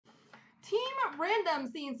Team random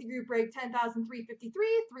C&C group break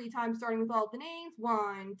 10,353. 3 times starting with all the names.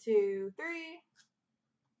 1, 2, 3.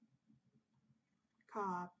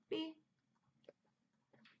 Copy.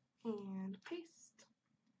 And paste.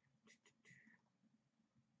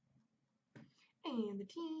 And the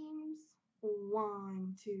teams.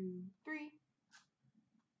 1, 2, 3.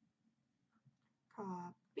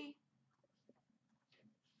 Copy.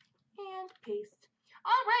 And paste.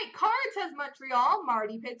 All right, Cards has Montreal,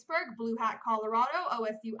 Marty Pittsburgh, Blue Hat Colorado,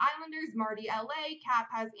 OSU Islanders, Marty LA, Cap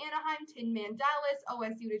has Anaheim, Tin Man Dallas,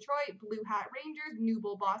 OSU Detroit, Blue Hat Rangers,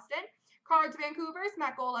 Newble Boston, Cards Vancouver,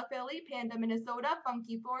 Smackola Philly, Panda Minnesota,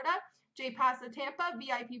 Funky Florida, J Pasa Tampa,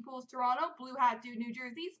 VIP Pools Toronto, Blue Hat Dude New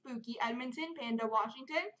Jersey, Spooky Edmonton, Panda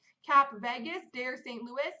Washington, Cap Vegas, Dare St.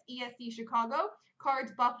 Louis, ESC Chicago,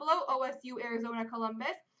 Cards Buffalo, OSU Arizona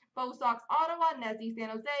Columbus, Bo Sox Ottawa, Nezzy San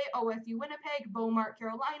Jose, OSU Winnipeg, Beaumont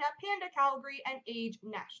Carolina, Panda Calgary, and Age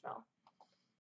Nashville.